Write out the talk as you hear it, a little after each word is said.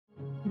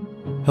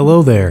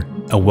Hello there,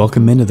 and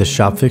welcome into the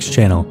ShopFix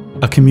channel,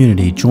 a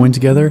community joined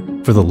together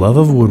for the love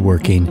of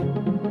woodworking.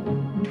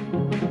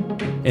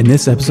 In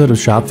this episode of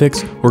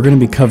ShopFix, we're going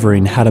to be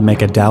covering how to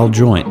make a dowel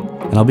joint,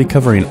 and I'll be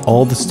covering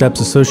all the steps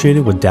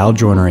associated with dowel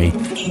joinery.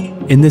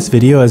 In this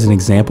video, as an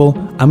example,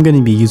 I'm going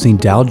to be using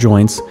dowel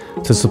joints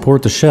to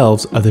support the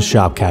shelves of the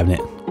shop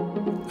cabinet.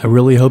 I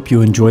really hope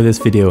you enjoy this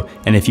video,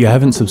 and if you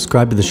haven't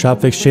subscribed to the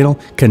ShopFix channel,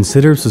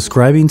 consider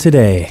subscribing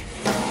today.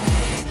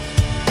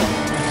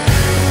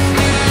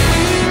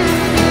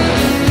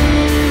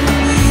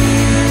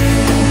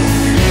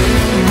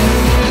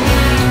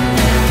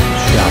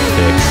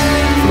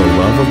 ShopFix, for the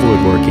love of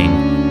woodworking.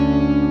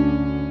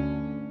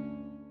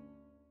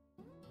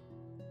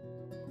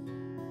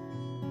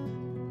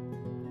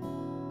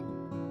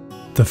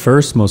 The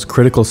first most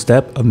critical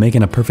step of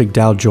making a perfect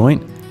dowel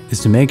joint is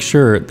to make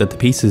sure that the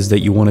pieces that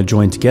you want to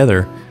join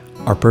together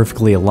are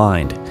perfectly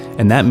aligned,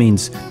 and that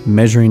means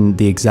measuring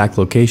the exact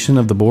location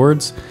of the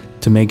boards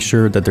to make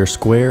sure that they're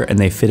square and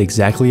they fit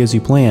exactly as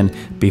you plan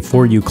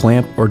before you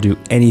clamp or do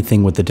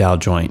anything with the dowel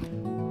joint.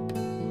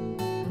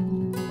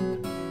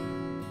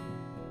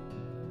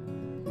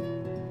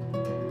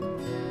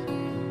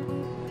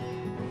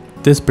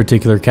 This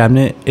particular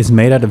cabinet is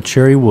made out of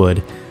cherry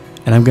wood,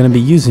 and I'm going to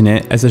be using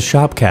it as a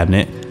shop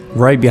cabinet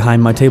right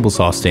behind my table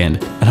saw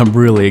stand, and I'm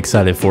really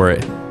excited for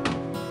it.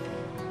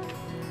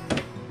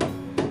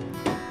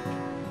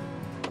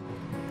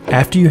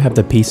 After you have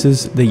the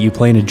pieces that you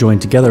plan to join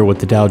together with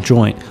the dowel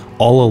joint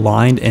all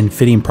aligned and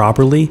fitting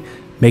properly,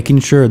 making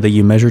sure that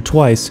you measure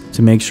twice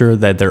to make sure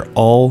that they're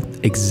all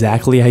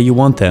exactly how you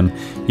want them,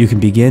 you can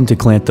begin to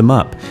clamp them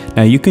up.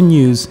 Now you can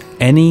use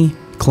any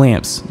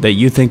clamps that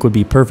you think would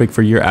be perfect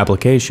for your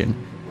application.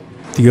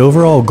 The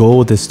overall goal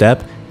with this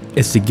step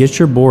is to get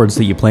your boards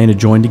that you plan to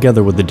join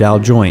together with the dowel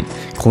joint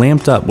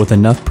clamped up with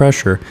enough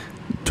pressure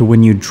to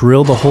when you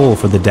drill the hole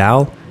for the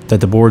dowel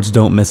that the boards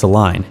don't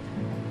misalign.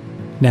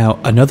 Now,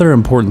 another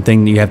important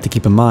thing that you have to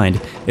keep in mind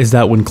is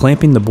that when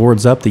clamping the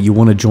boards up that you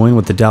want to join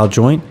with the dowel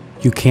joint,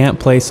 you can't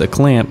place a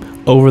clamp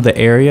over the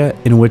area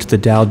in which the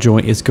dowel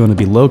joint is going to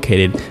be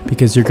located,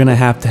 because you're going to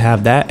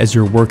have that as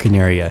your working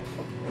area.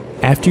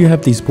 After you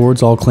have these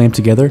boards all clamped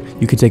together,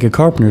 you can take a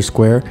carpenter's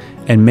square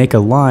and make a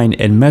line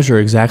and measure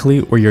exactly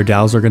where your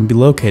dowels are going to be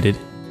located.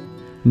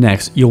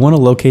 Next, you'll want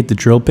to locate the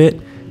drill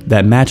bit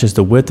that matches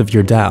the width of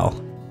your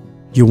dowel.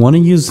 You'll want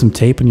to use some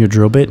tape on your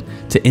drill bit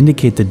to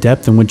indicate the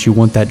depth in which you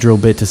want that drill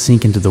bit to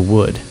sink into the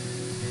wood.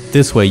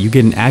 This way you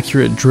get an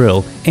accurate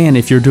drill, and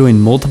if you're doing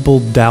multiple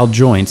dowel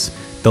joints,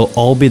 they'll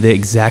all be the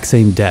exact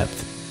same depth.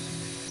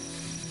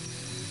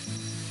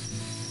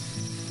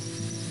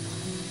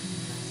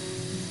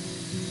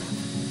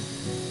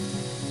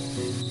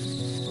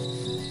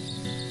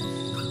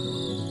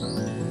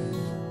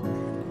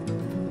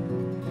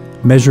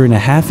 Measuring a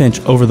 ½ inch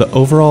over the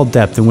overall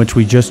depth in which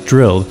we just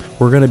drilled,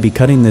 we're going to be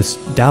cutting this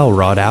dowel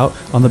rod out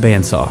on the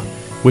bandsaw,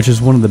 which is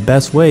one of the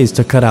best ways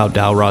to cut out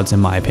dowel rods in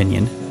my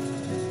opinion.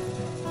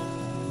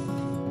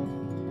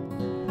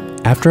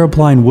 After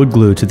applying wood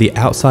glue to the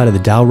outside of the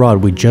dowel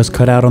rod we just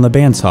cut out on the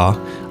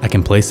bandsaw, I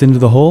can place it into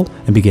the hole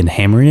and begin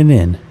hammering it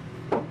in.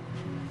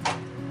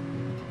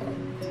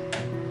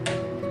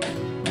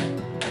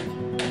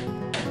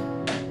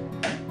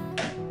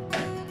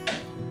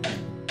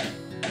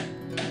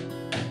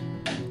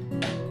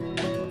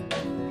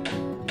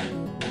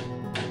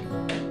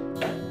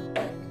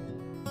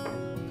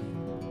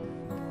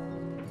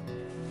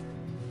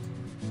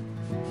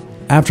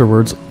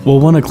 Afterwards, we'll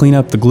want to clean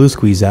up the glue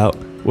squeeze out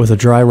with a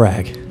dry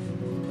rag.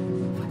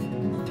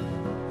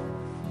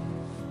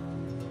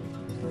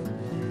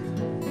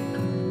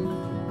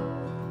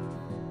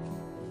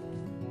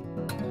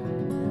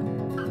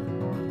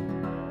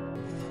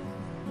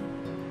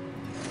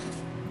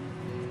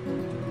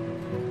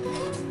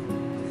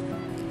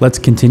 Let's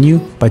continue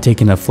by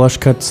taking a flush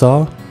cut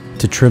saw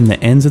to trim the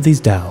ends of these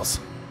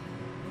dowels.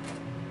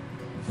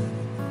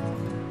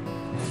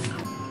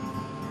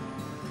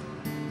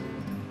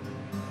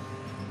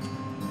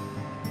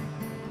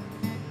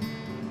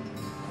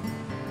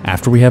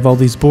 After we have all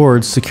these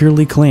boards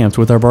securely clamped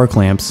with our bar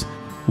clamps,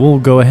 we'll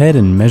go ahead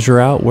and measure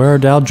out where our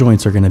dowel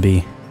joints are going to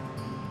be.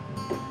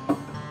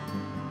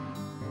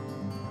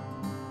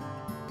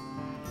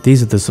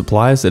 These are the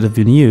supplies that have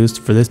been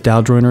used for this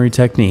dowel joinery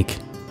technique.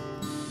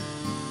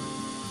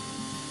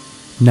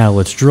 Now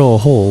let's drill a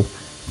hole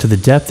to the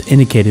depth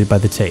indicated by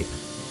the tape.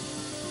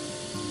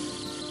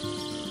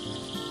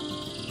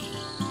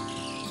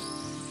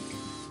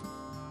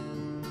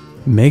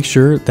 Make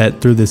sure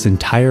that through this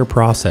entire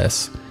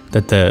process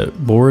that the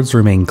boards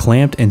remain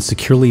clamped and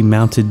securely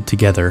mounted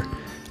together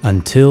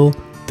until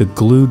the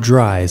glue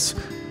dries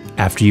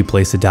after you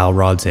place the dowel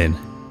rods in.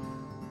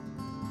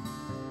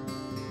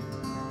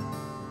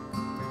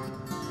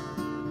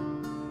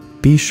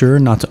 Be sure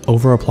not to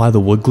over apply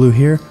the wood glue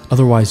here,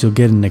 otherwise you'll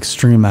get an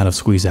extreme amount of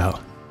squeeze out.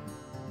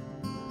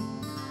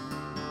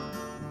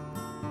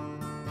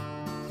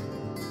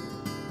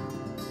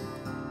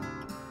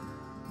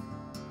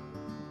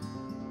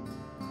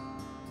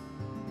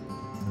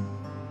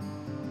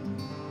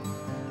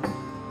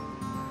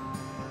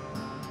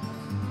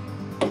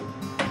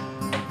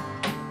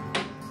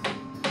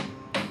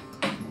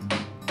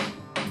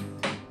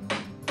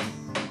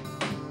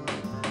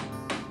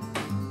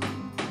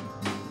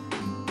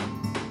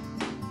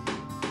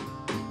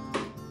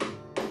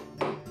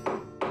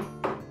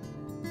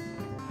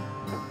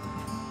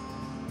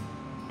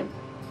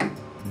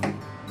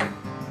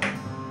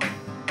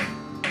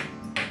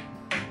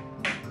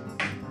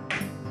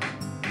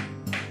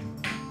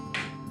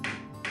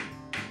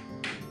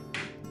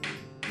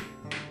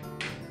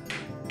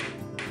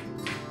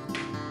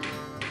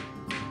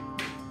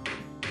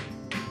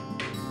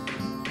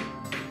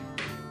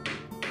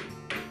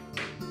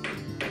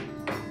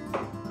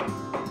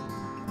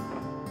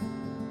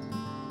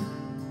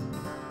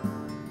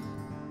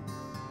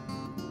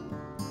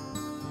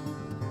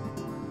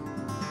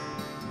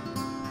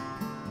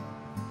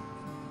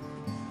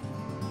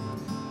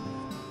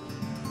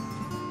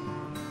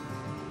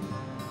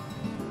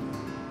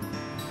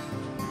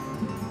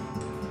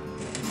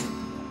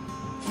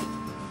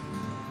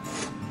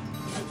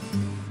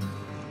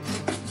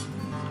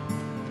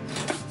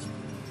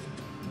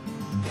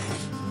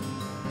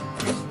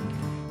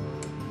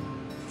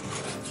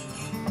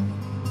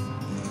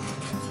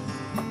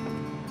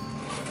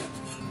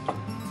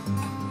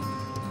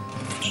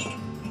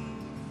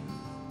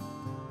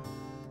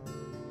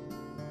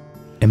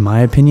 In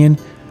my opinion,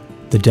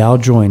 the dowel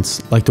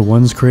joints, like the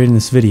ones created in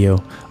this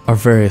video, are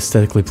very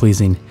aesthetically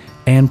pleasing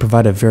and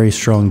provide a very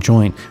strong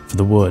joint for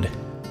the wood.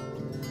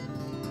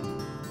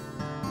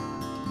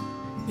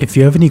 If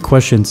you have any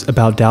questions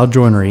about dowel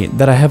joinery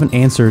that I haven't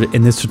answered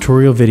in this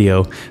tutorial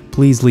video,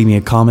 please leave me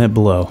a comment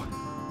below.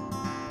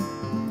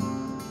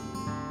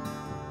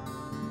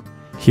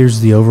 Here's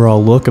the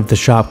overall look of the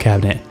shop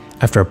cabinet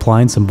after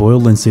applying some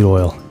boiled linseed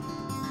oil.